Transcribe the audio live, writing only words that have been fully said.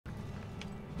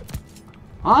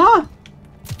Huh?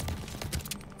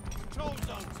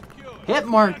 Hit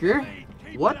marker?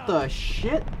 What the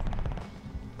shit?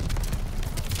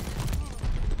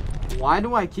 Why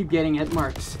do I keep getting hit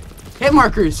marks? Hit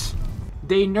markers!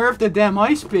 They nerfed the damn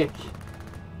ice pick.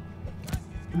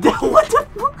 What the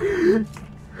fuck?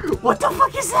 What the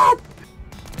fuck is that?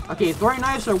 Okay, throwing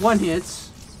knives are 1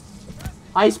 hits.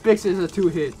 Ice picks is a 2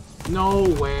 hit. No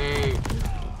way.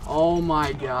 Oh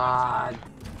my god.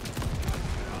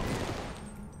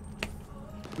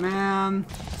 Man.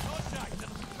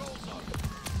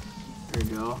 There you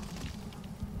go.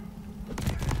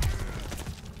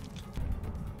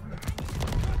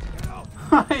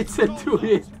 It's a 2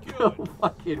 hit. No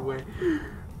fucking way.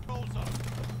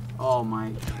 Oh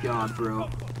my god, bro.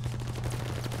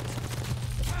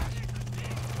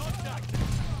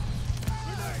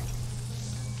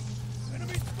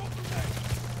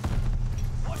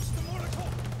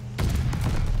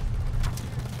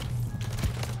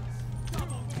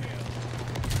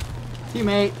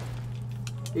 Teammate.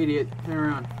 Idiot. Turn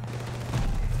around.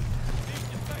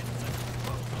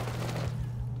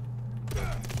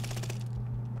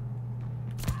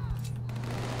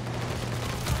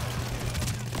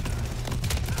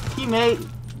 Teammate.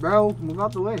 Bro, move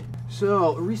out the way.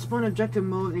 So, respawn objective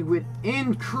mode with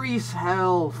increased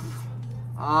health.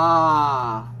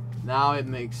 Ah, now it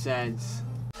makes sense.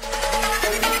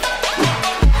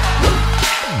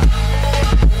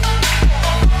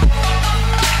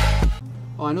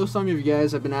 Oh, I know some of you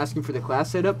guys have been asking for the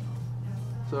class setup.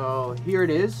 So, here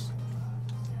it is.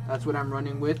 That's what I'm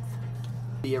running with.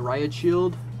 The Riot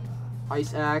Shield,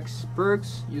 Ice Axe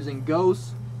perks, using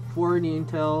Ghost, 40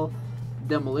 Intel,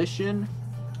 Demolition,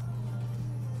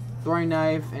 Throwing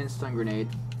Knife, and Stun Grenade.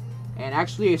 And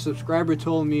actually a subscriber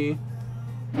told me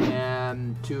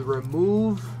to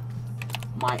remove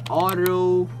my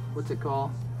auto, what's it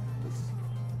called?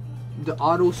 The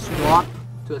auto swap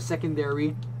to a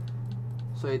secondary,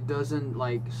 so it doesn't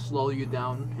like slow you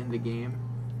down in the game.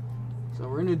 So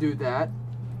we're gonna do that.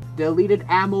 Deleted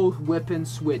ammo weapon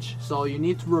switch. So you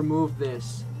need to remove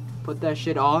this. Put that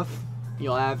shit off.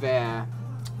 You'll have a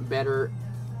better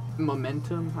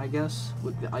momentum, I guess,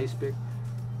 with the ice pick.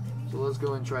 So let's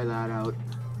go and try that out.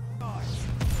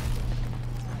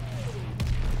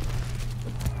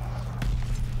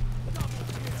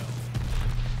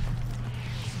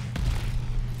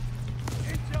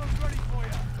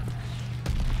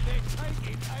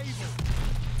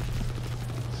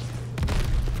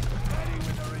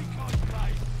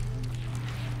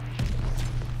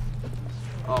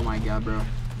 Oh my god, bro.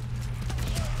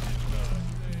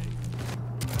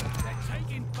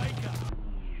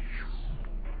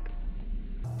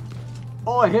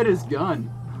 Oh, I hit his gun.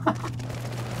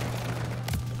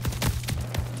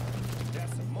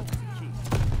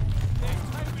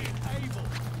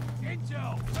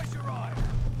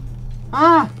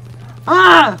 Ah!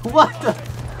 Ah! What the?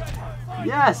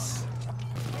 Yes!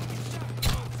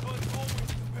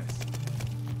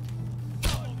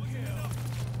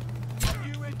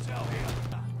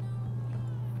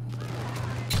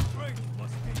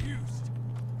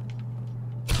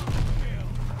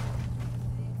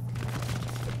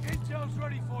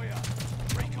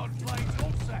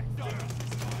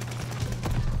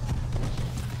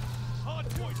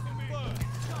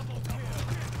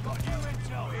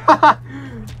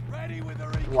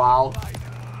 Wow.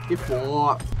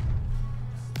 G4.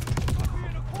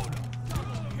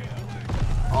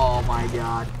 Oh my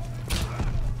god.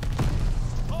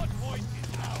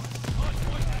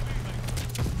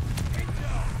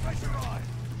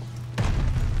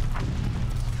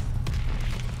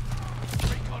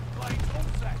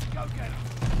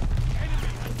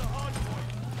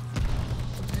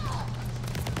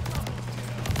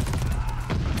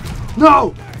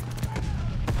 No!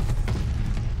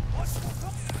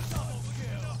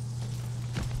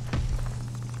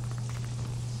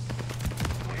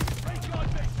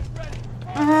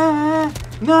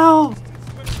 No!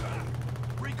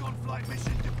 Recon flight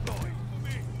mission deployed.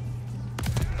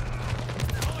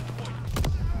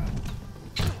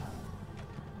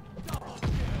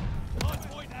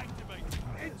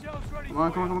 Come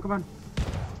on, come on, come on, come on.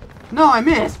 No, I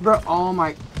missed, bro. Oh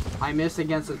my. I missed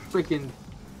against a freaking.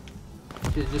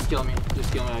 Just kill me.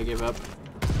 Just kill me. I give up.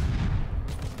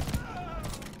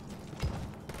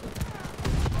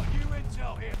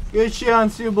 Good shit,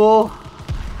 Unseeable.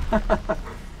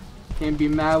 Can't be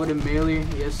mad with a melee.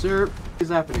 Yes, sir. What is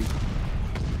happening?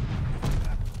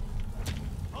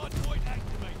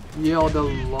 Yo, the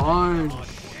launch.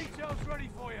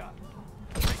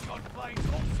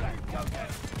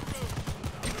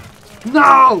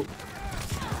 No!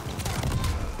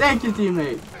 Thank you,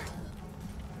 teammate.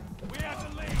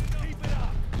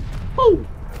 Oh,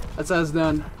 that's how it's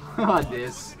done. Ah,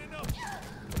 this.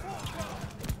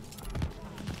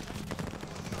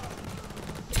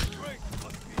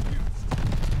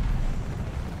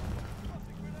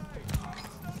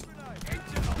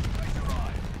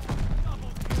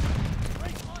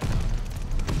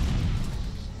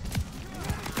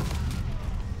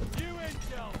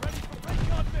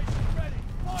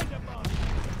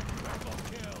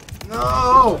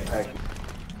 No!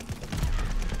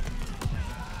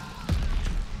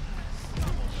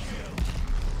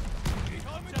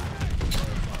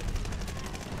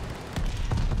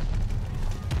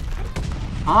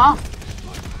 Huh?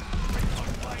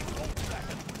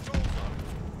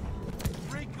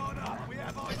 Recon up. We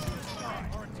have eyes in the sky.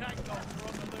 Our attack dogs are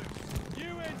on the loose.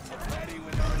 UN's ready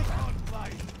with a recon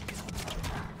plane.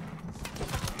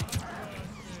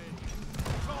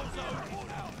 Control zone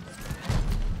out.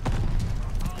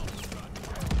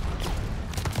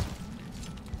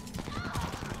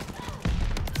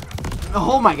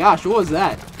 Oh my gosh, what was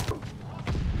that?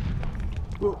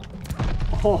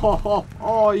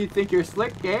 Oh, you think you're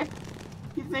slick, eh?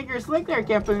 You think you're slick there,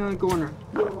 camping in the corner.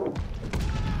 Control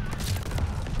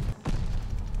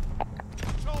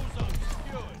zone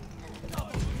secured.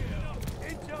 Double kill.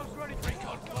 Intel's ready.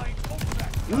 Recon plane. Hold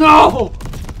back. No!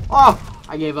 Oh,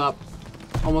 I gave up.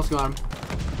 Almost got him.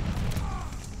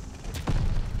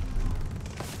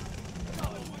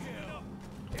 Double kill.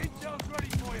 Intel's ready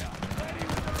for you. Ready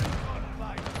with the recon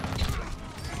plane.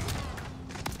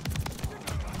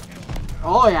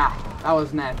 Oh yeah, that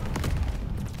was net.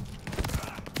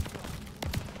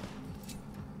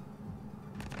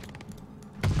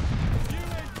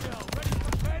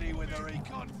 Ready with the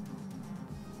recon.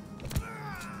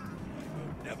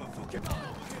 Never forget.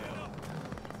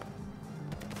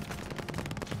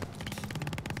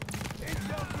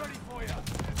 Intel's ready for you.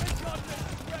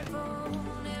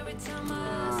 Recon ready.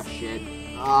 Ah, shit.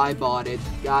 I bought it.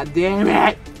 God damn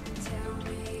it!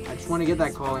 I just want to get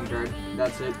that calling card.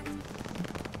 That's it.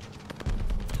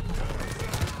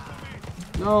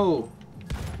 No!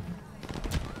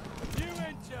 New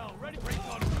intel ready.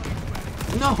 Recon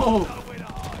ready. No! Nowhere to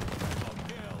hide.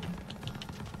 Kill.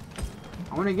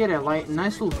 I want to get a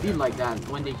nice little feed like that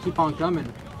when they keep on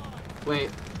coming. Wait.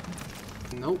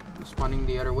 Nope. Spawning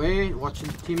the other way. Watching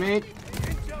the teammate.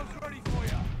 Intel's ready for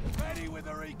you. Ready with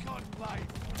the recon plane.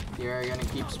 They're gonna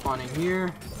keep spawning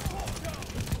here.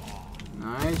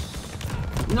 Nice.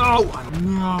 No!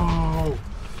 No!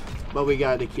 But we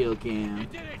got the kill cam.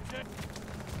 Did it.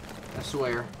 I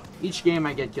swear. Each game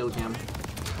I get kill cam.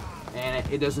 And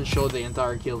it doesn't show the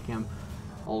entire kill cam.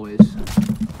 Always.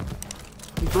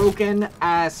 Broken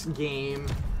ass game.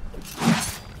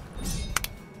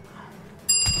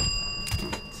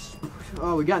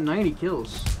 Oh, we got 90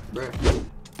 kills. Bruh.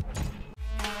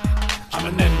 I'm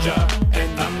a ninja,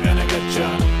 and I'm gonna get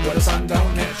ya where the sun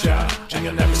don't hit ya, and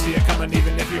you'll never see it coming.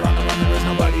 Even if you're on the run, there is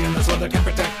nobody in this world that can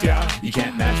protect ya. You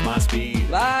can't match my speed.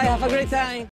 Bye, have a great time.